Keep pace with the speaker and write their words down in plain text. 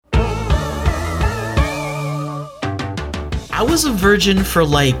I was a virgin for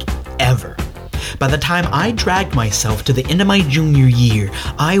ever. By the time I dragged myself to the end of my junior year,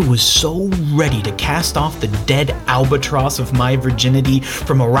 I was so ready to cast off the dead albatross of my virginity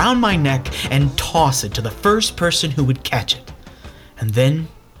from around my neck and toss it to the first person who would catch it. And then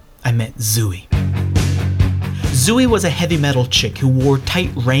I met Zooey. Zooey was a heavy metal chick who wore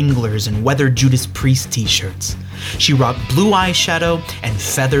tight Wranglers and weathered Judas Priest t-shirts. She rocked blue eyeshadow and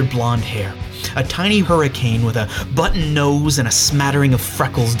feathered blonde hair, a tiny hurricane with a button nose and a smattering of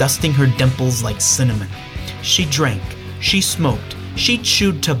freckles dusting her dimples like cinnamon. She drank, she smoked, she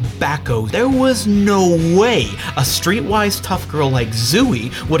chewed tobacco. There was no way a streetwise tough girl like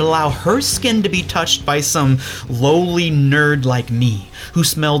Zooey would allow her skin to be touched by some lowly nerd like me, who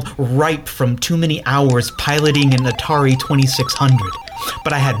smelled ripe from too many hours piloting an Atari 2600.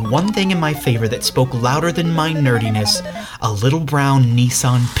 But I had one thing in my favor that spoke louder than my nerdiness: a little brown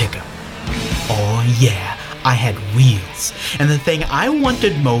Nissan pickup. Oh yeah, I had wheels. And the thing I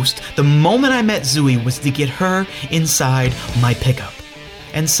wanted most the moment I met Zooey was to get her inside my pickup.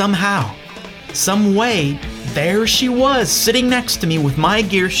 And somehow, some way, there she was, sitting next to me with my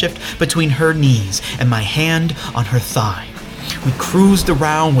gear shift between her knees and my hand on her thigh. We cruised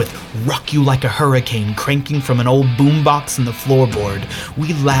around with Rock You Like a Hurricane cranking from an old boombox in the floorboard.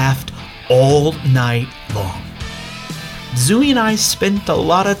 We laughed all night long. Zooey and I spent a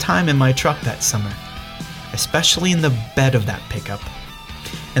lot of time in my truck that summer, especially in the bed of that pickup.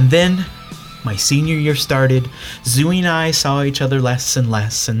 And then my senior year started. Zooey and I saw each other less and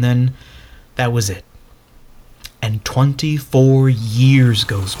less, and then that was it. And 24 years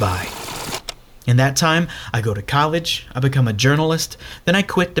goes by. In that time, I go to college, I become a journalist, then I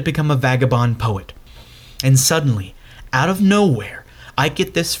quit to become a vagabond poet. And suddenly, out of nowhere, I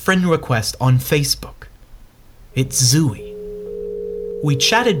get this friend request on Facebook. It's Zooey. We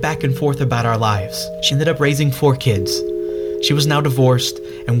chatted back and forth about our lives. She ended up raising 4 kids. She was now divorced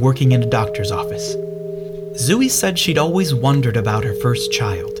and working in a doctor's office. Zooey said she'd always wondered about her first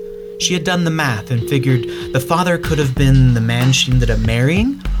child. She had done the math and figured the father could have been the man she ended up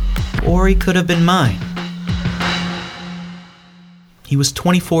marrying, or he could have been mine. He was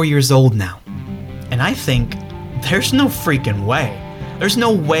 24 years old now, and I think there's no freaking way. There's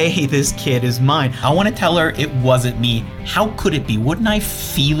no way this kid is mine. I want to tell her it wasn't me. How could it be? Wouldn't I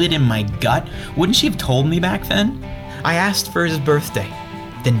feel it in my gut? Wouldn't she have told me back then? I asked for his birthday,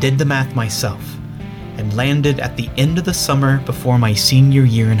 then did the math myself, and landed at the end of the summer before my senior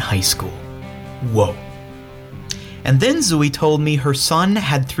year in high school. Whoa. And then Zooey told me her son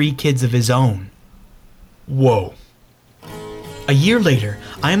had 3 kids of his own. Whoa. A year later,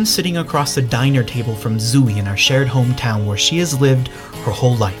 I am sitting across the diner table from Zooey in our shared hometown where she has lived her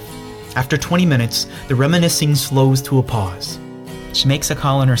whole life. After 20 minutes, the reminiscing slows to a pause. She makes a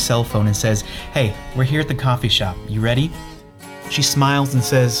call on her cell phone and says, "Hey, we're here at the coffee shop. You ready?" She smiles and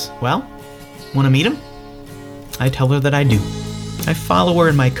says, "Well, want to meet him?" I tell her that I do. I follow her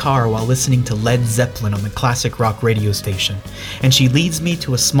in my car while listening to Led Zeppelin on the classic rock radio station, and she leads me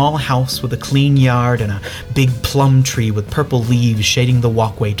to a small house with a clean yard and a big plum tree with purple leaves shading the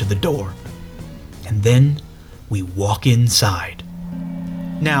walkway to the door. And then we walk inside.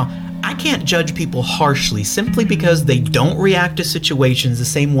 Now, I can't judge people harshly simply because they don't react to situations the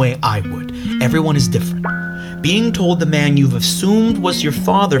same way I would. Everyone is different. Being told the man you've assumed was your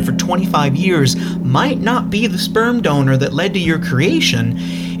father for 25 years might not be the sperm donor that led to your creation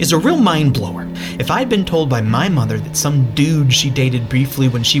is a real mind blower. If I'd been told by my mother that some dude she dated briefly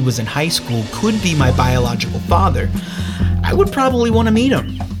when she was in high school could be my biological father, I would probably want to meet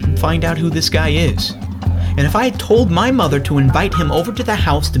him and find out who this guy is. And if I had told my mother to invite him over to the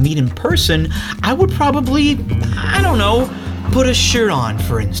house to meet in person, I would probably, put a shirt on,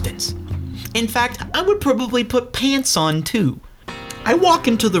 for instance. In fact, I would probably put pants on too. I walk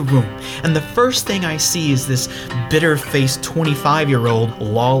into the room, and the first thing I see is this bitter-faced 25-year-old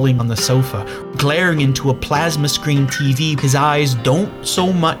lolling on the sofa, glaring into a plasma screen TV. His eyes don't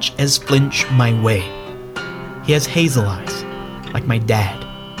so much as flinch my way. He has hazel eyes, like my dad.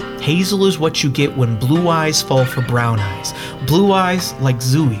 Hazel is what you get when blue eyes fall for brown eyes. Blue eyes like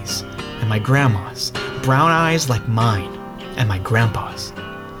Zooey's and my grandma's. Brown eyes like mine and my grandpa's.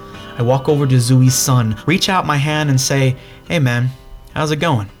 I walk over to Zooey's son, reach out my hand and say, "Hey man, how's it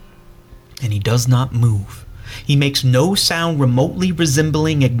going?" And he does not move. He makes no sound remotely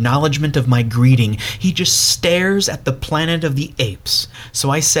resembling acknowledgement of my greeting. He just stares at the planet of the apes.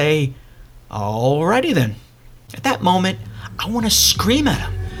 So I say, "Alrighty then." At that moment, I want to scream at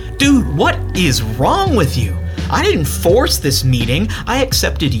him. "Dude, what is wrong with you? I didn't force this meeting. I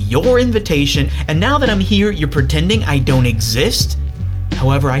accepted your invitation, and now that I'm here, you're pretending I don't exist?"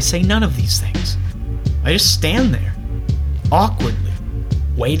 However, I say none of these things. I just stand there, awkwardly,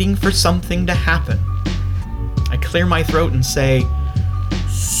 waiting for something to happen. I clear my throat and say,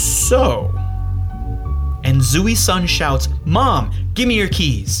 "So?" And Zooey's son shouts, "Mom, give me your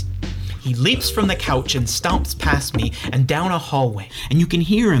keys." He leaps from the couch and stomps past me and down a hallway, and you can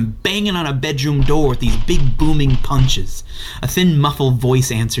hear him banging on a bedroom door with these big booming punches. A thin muffled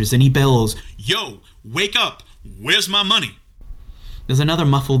voice answers and he bellows, "Yo, wake up! Where's my money?" There's another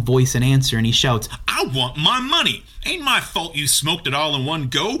muffled voice in answer and he shouts, "I want my money! Ain't my fault you smoked it all in one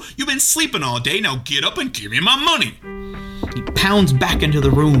go. You've been sleeping all day, now get up and give me my money." He pounds back into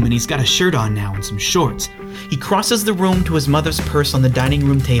the room and he's got a shirt on now and some shorts. He crosses the room to his mother's purse on the dining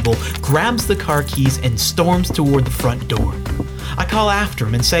room table, grabs the car keys and storms toward the front door. I call after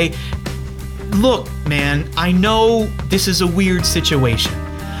him and say, "Look, man, I know this is a weird situation,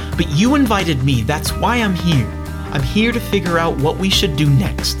 but you invited me, that's why I'm here. I'm here to figure out what we should do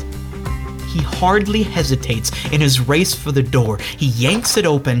next." He hardly hesitates in his race for the door. He yanks it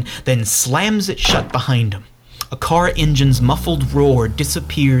open, then slams it shut behind him. A car engine's muffled roar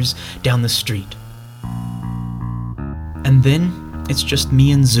disappears down the street. And then it's just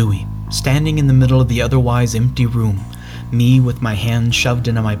me and Zooey, standing in the middle of the otherwise empty room. Me with my hands shoved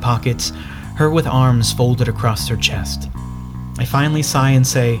into my pockets, her with arms folded across her chest. I finally sigh and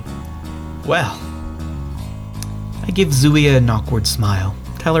say, "Well." I give Zooey an awkward smile.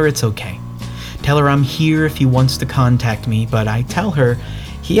 Tell her it's okay. Tell her I'm here if he wants to contact me, but I tell her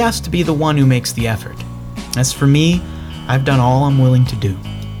he has to be the one who makes the effort. As for me, I've done all I'm willing to do.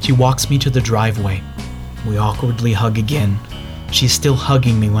 She walks me to the driveway. We awkwardly hug again. She's still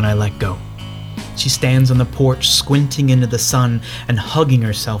hugging me when I let go. She stands on the porch, squinting into the sun and hugging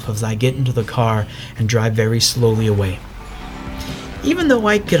herself as I get into the car and drive very slowly away. Even though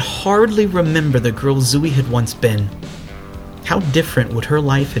I could hardly remember the girl Zooey had once been, how different would her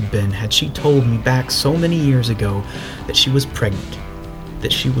life have been had she told me back so many years ago that she was pregnant,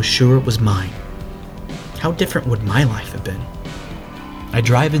 that she was sure it was mine. How different would my life have been? I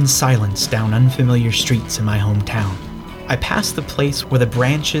drive in silence down unfamiliar streets in my hometown. I pass the place where the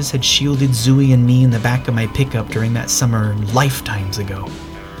branches had shielded Zooey and me in the back of my pickup during that summer lifetimes ago.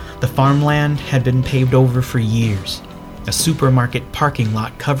 The farmland had been paved over for years, a supermarket parking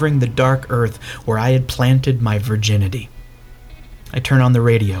lot covering the dark earth where I had planted my virginity. I turn on the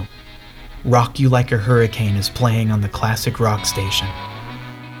radio. Rock You Like a Hurricane is playing on the classic rock station.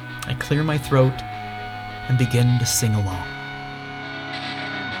 I clear my throat and begin to sing along.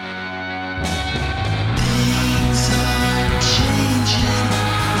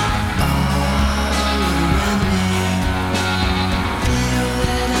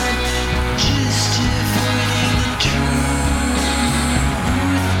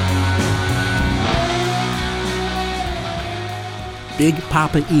 Big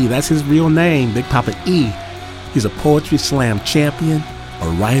Poppa E, that's his real name, Big Poppa E. He's a poetry slam champion, a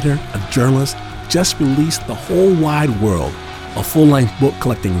writer, a journalist, just released The Whole Wide World, a full-length book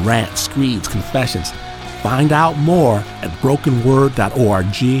collecting rants, screeds, confessions. Find out more at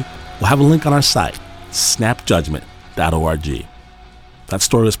brokenword.org. We'll have a link on our site, snapjudgment.org. That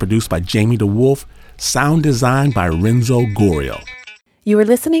story was produced by Jamie DeWolf, sound design by Renzo Gorrio. You are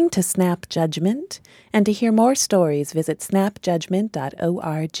listening to Snap Judgment, and to hear more stories, visit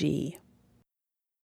snapjudgment.org.